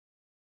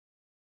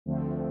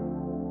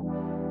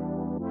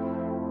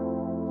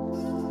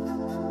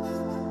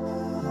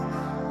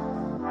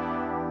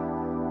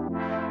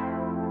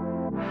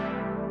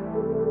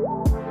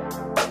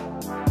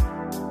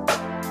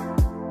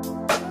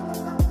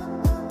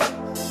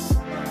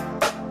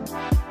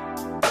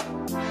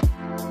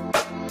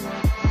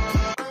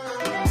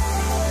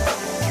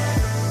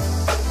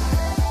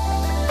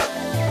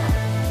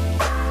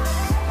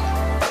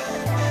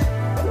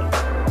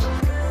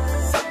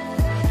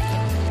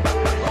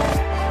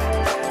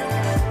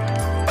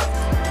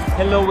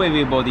Hello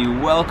everybody,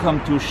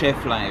 welcome to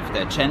Chef Life,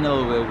 the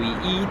channel where we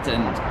eat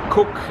and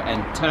cook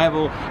and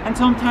travel, and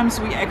sometimes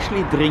we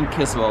actually drink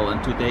as well.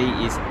 And today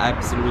is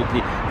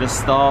absolutely the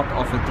start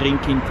of a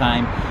drinking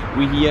time.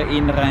 We're here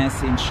in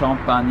Reims in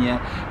Champagne,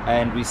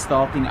 and we're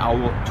starting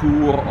our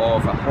tour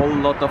of a whole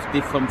lot of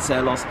different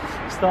cellars,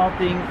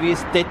 starting with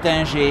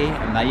Taittinger,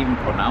 and I even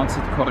pronounce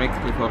it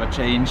correctly for a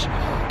change,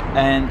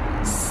 and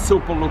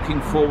super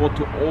looking forward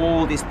to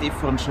all these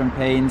different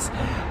champagnes.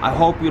 I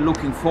hope you're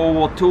looking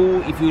forward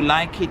too. If you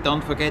like it,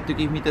 don't forget to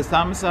give me the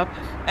thumbs up,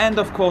 and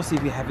of course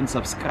if you haven't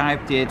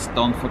subscribed yet,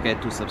 don't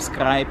forget to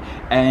subscribe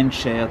and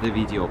share the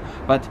video.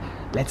 But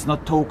let's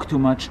not talk too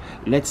much,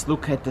 let's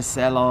look at the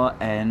cellar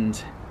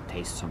and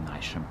taste some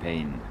nice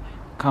champagne.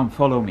 Come,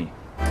 follow me.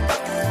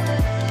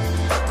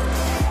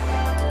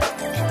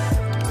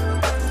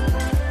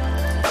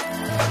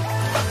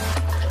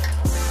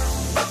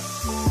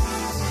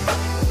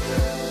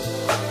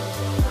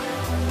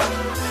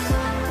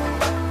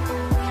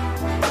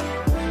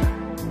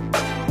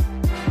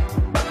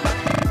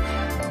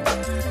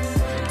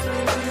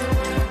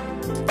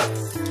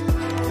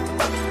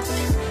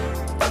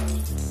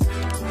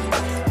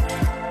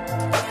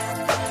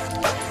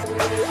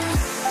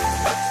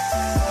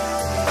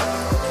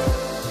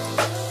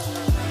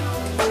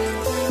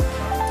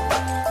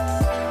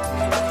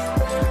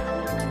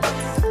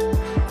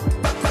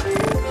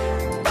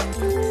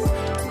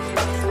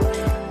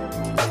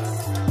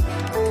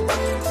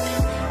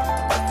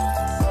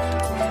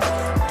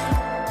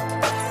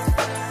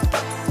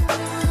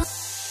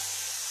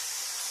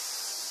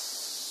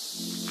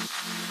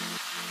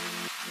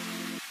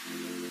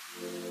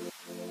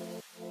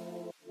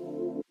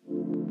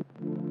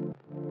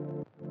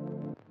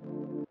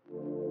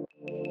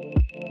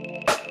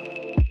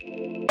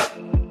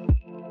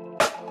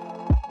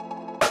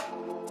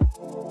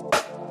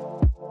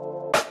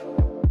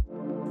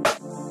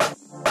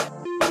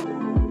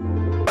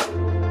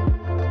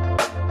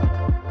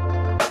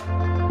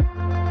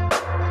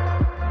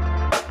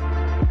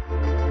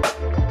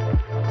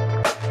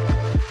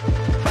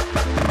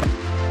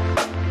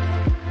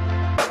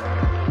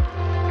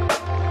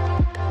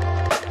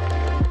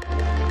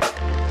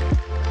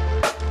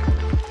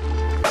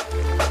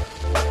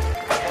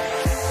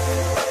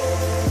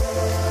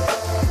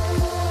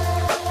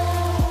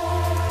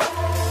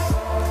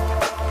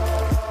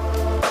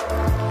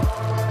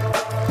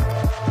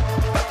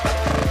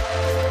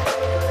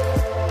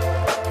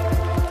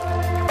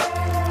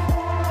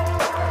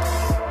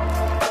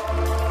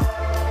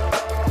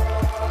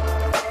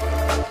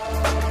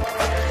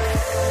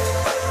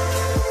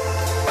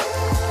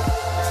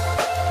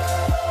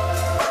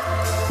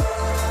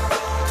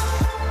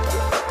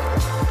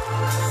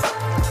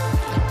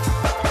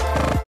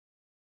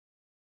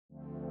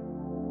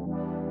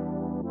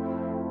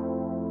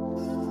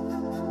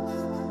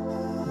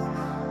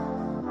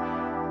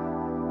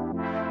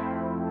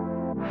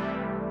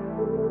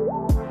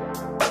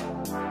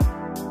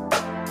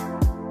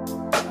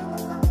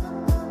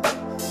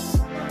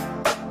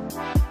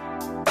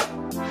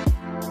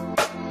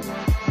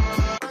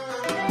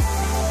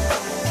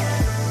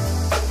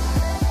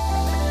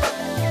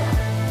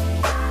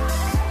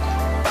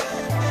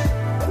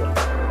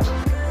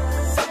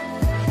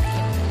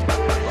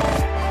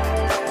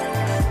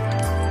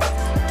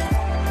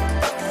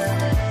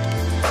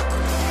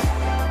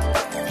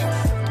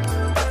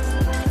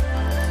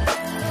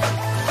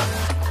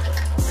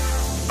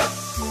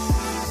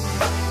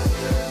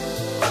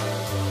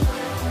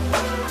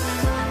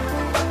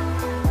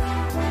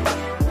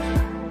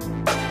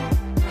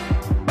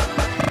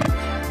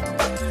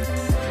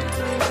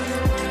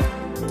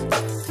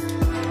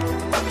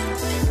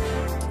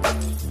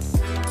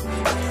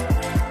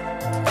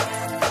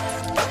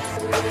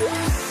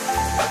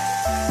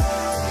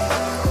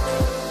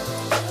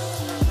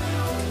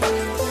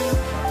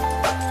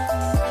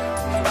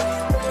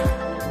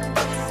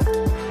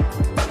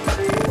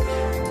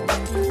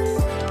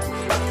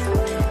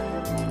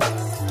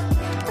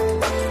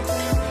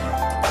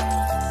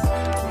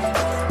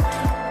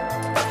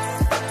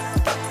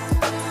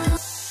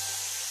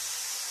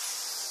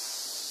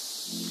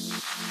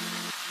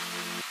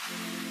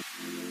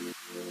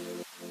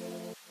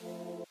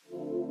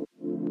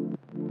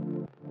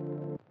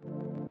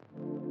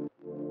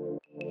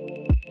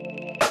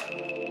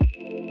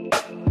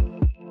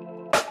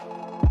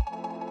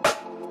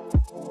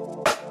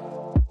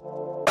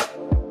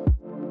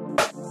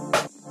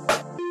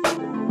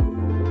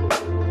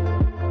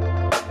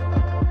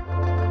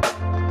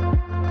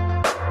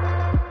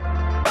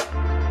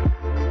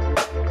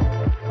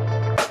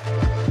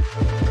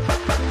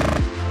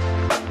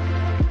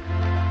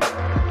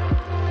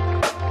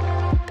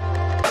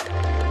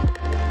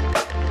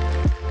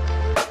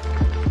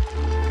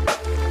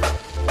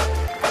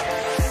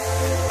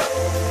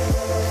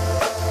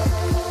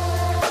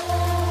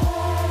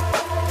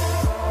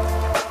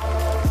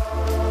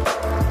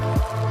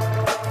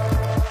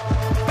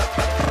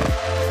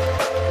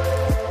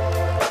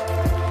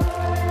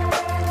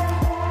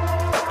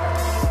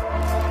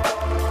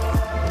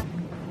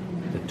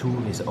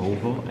 is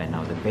over, and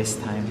now the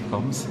best time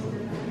comes,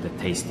 the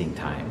tasting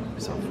time.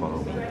 So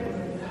follow me.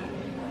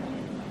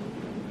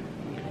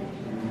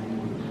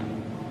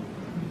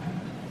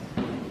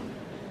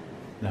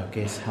 Now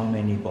guess how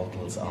many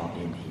bottles are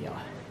in here?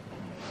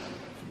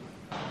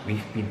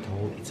 We've been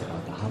told it's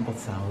about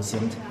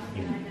 100,000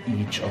 in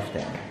each of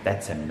them.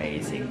 That's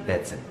amazing.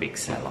 That's a big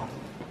seller.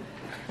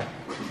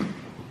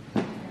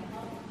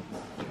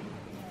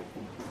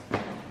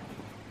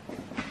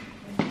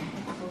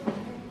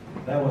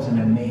 That was an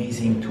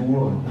amazing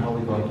tour. Now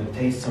we're going to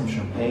taste some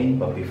champagne,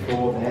 but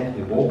before that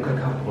we walk a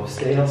couple of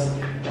stairs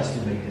just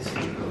to make this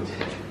feel good.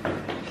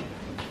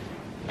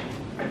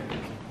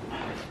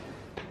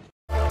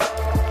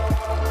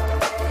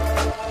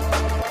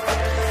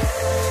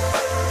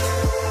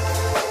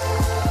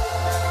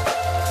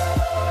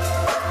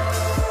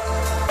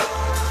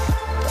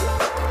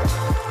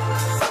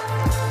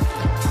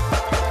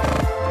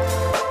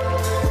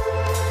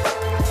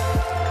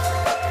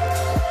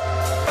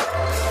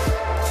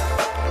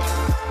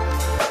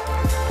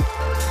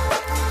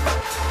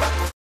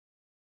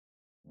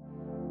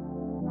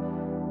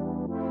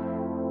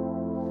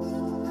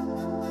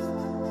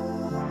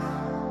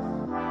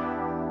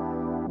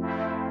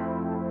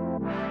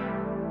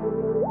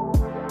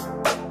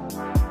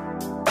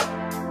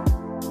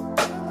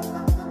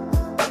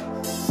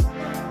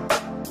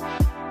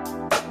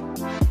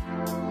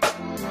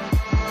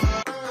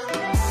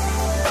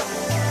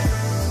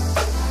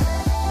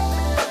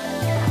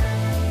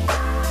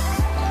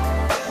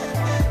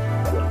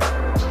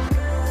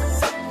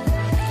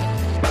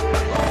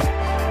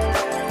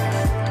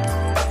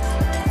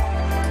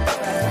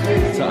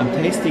 So I'm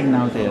tasting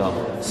now their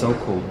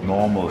so-called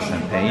normal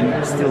champagne,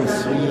 still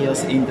 3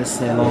 years in the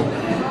cellar,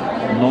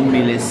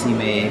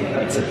 non-millésime.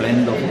 It's a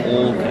blend of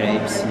all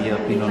grapes here,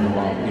 Pinot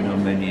Noir, Pinot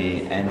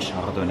Meunier and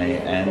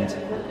Chardonnay, and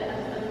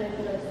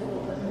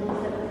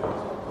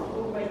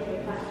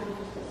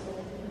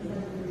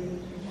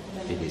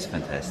it is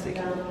fantastic.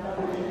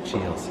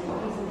 Cheers.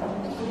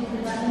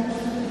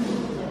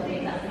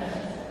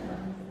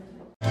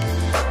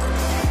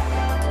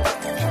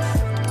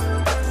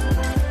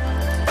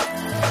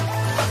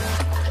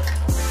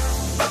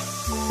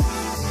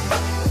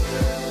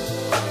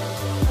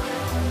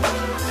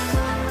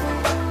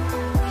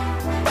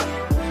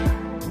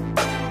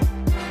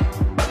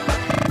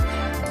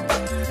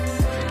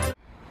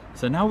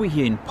 So now we're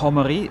here in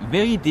Pommery,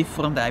 very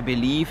different I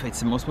believe.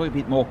 It's most a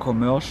bit more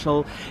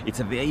commercial. It's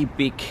a very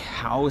big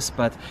house,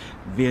 but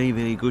very,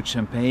 very good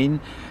champagne.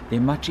 They're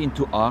much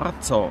into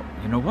art, so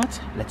you know what?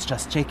 Let's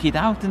just check it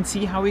out and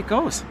see how it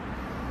goes.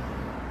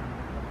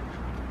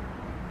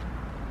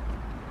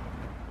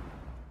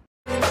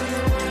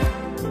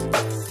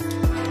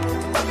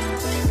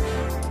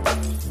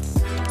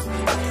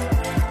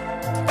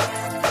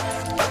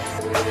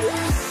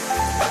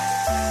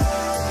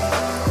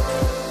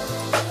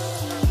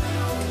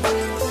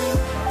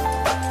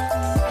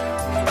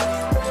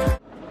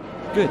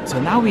 Good,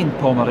 so now in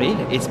Pommery,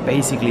 it's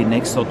basically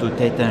next door to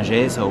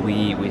Taittinger, so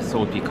we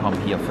thought we come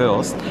here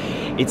first.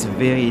 It's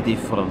very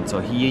different, so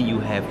here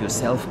you have your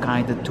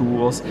self-guided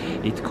tours.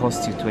 It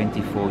costs you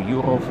 24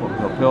 euro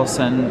per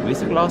person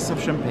with a glass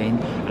of champagne,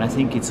 and I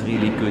think it's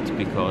really good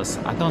because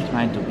I don't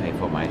mind to pay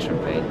for my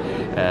champagne.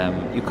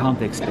 You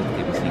can't expect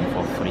everything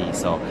for free,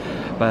 so,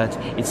 but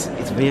it's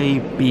very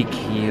big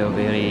here,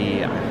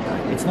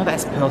 it's not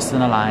as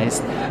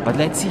personalized, but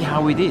let's see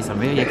how it is. I'm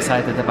very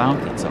excited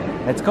about it, so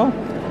let's go.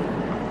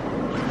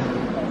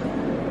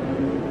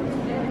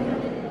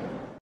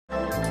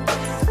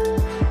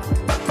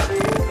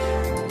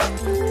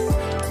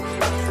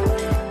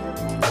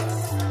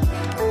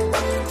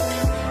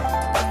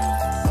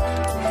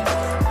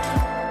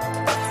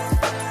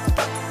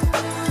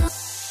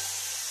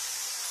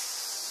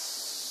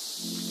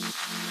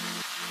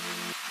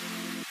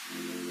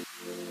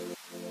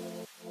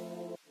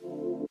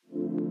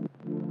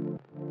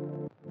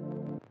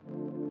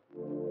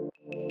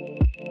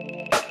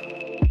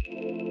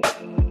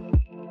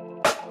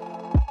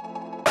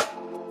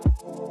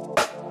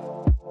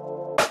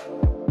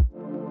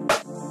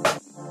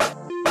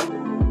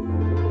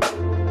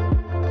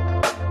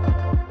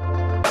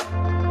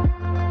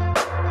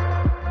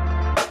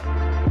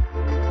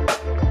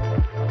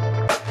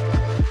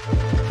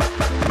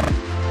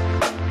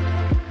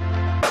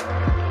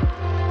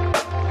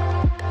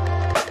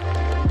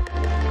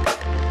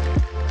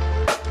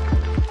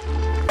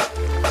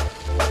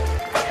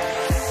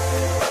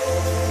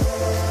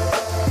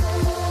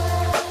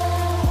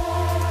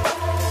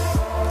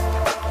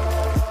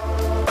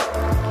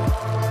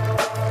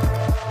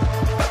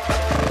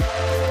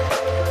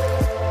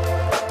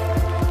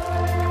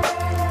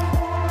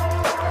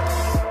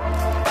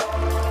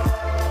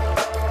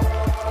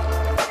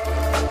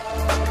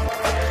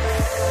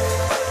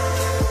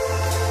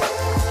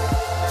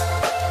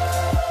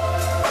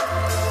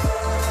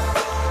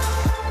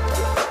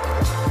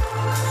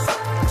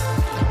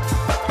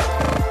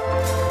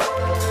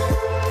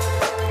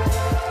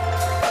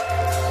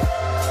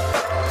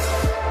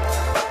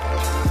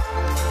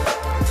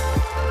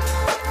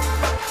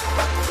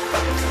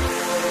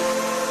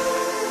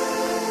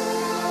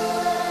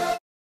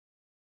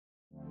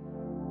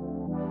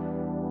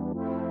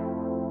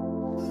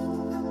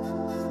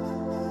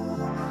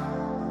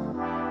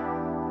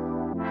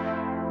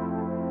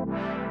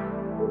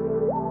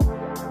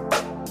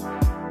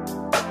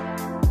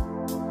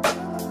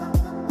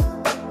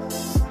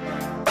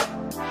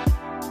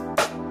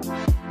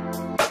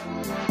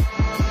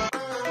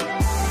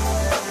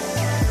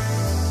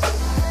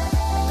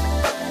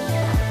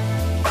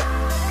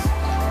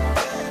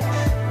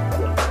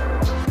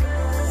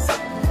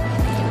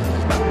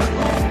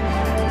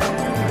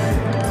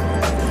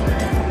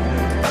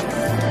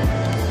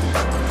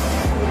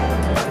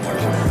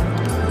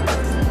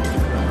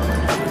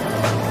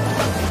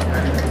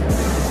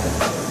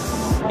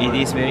 it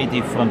is very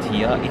different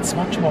here. It's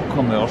much more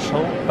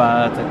commercial,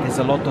 but there's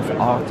a lot of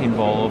art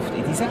involved.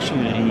 It is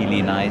actually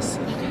really nice.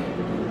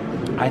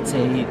 I'd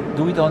say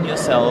do it on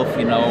yourself,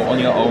 you know, on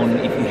your own,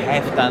 if you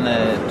have done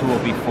a tour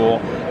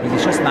before.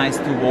 It's just nice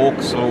to walk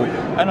through,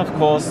 and of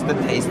course the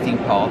tasting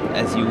part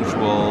as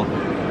usual.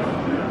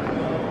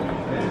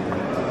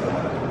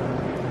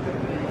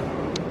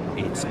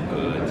 It's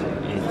good,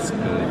 it's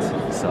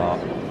good. So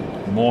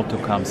more to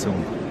come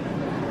soon.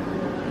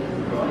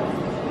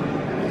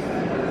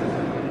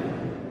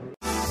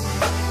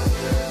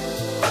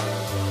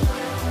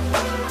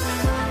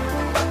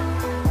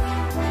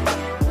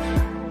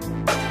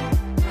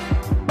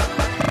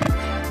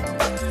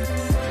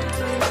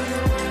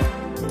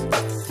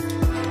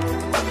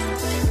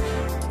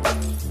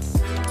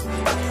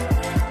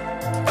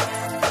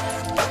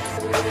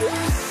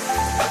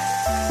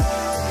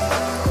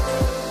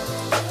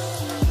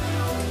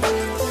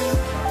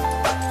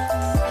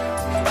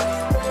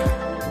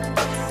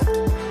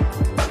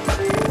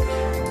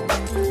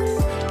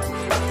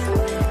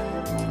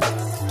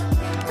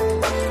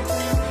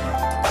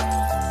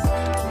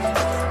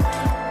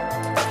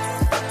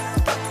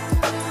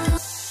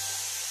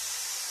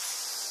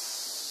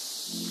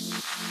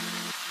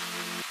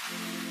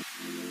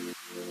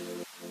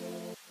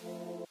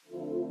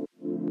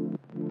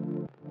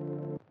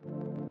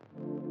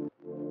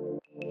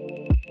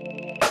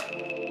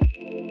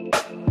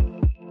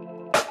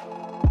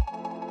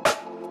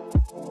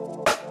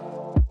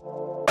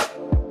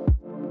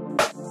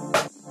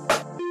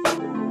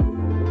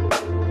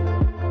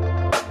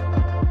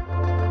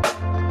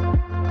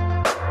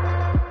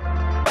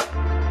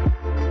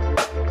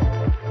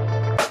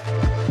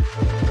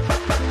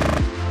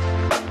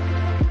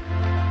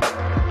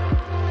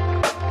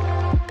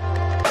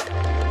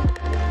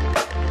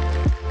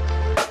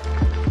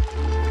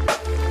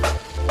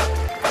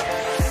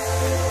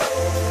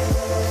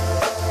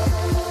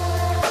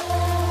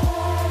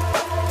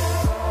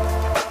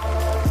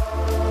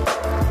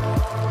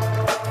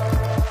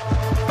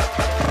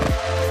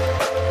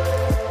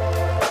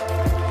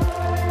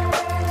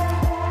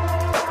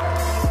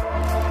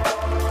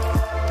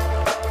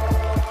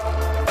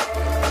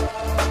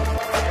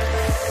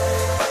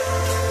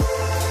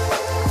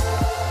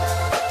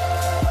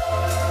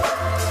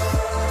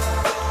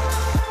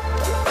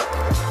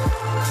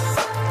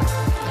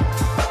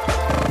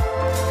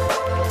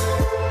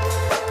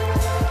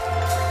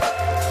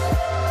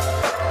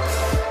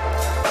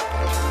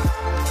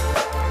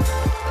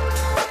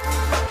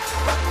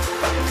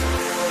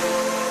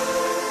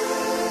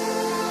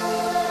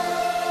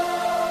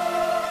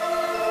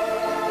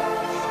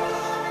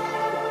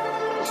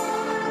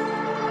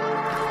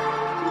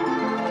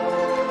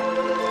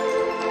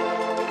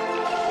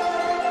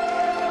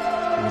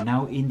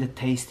 Now in the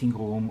tasting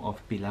room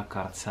of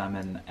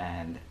Billecart-Salmon,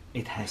 and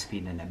it has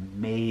been an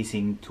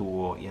amazing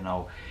tour. You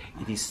know,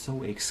 it is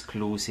so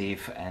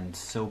exclusive and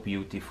so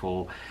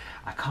beautiful.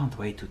 I can't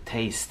wait to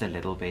taste a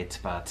little bit,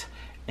 but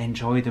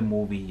enjoy the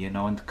movie, you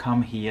know, and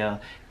come here.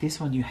 This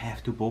one you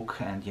have to book,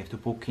 and you have to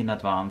book in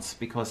advance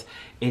because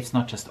it's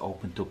not just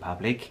open to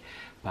public.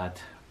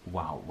 But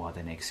wow, what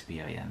an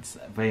experience.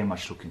 Very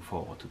much looking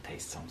forward to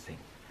taste something.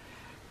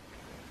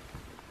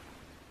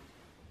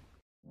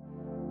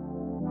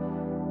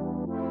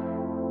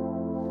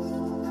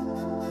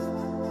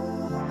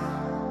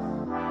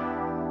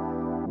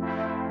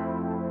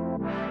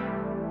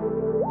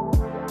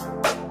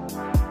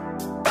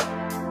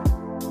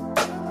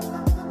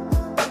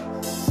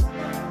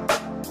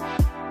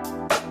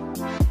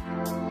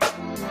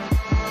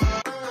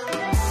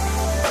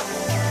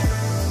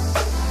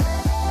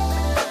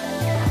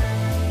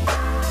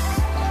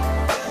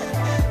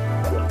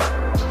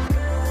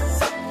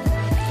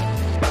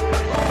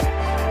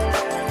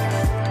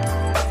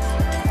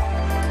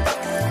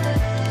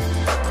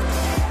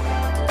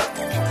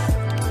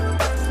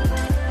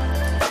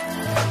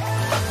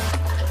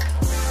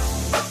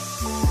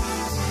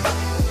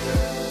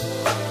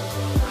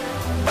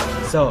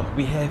 So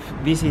we have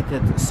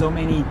visited so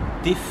many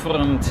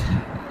different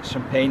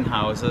champagne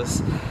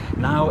houses.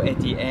 Now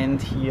at the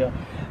end here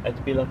at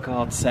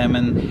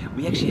Billecart-Salmon,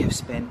 we actually have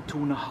spent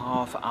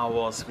 2.5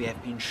 hours. We have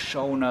been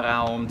shown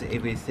around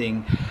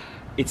everything.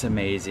 It's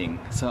amazing.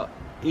 So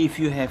if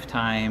you have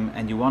time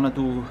and you want to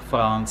do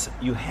France,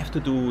 you have to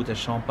do the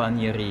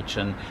Champagne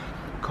region.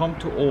 Come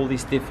to all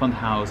these different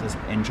houses,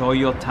 enjoy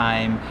your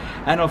time,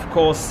 and of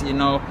course, you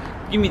know,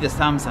 give me the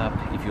thumbs up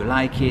if you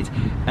like it,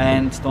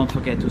 and don't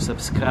forget to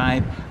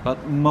subscribe.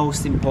 But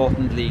most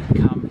importantly,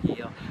 come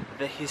here.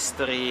 The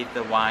history,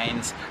 the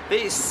wines, there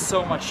is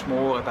so much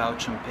more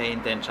about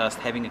champagne than just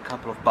having a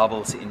couple of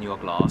bubbles in your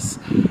glass.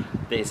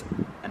 There's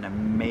an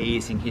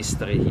amazing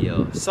history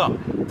here. So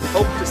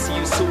hope to see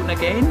you soon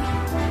again,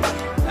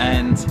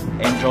 and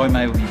enjoy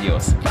my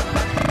videos.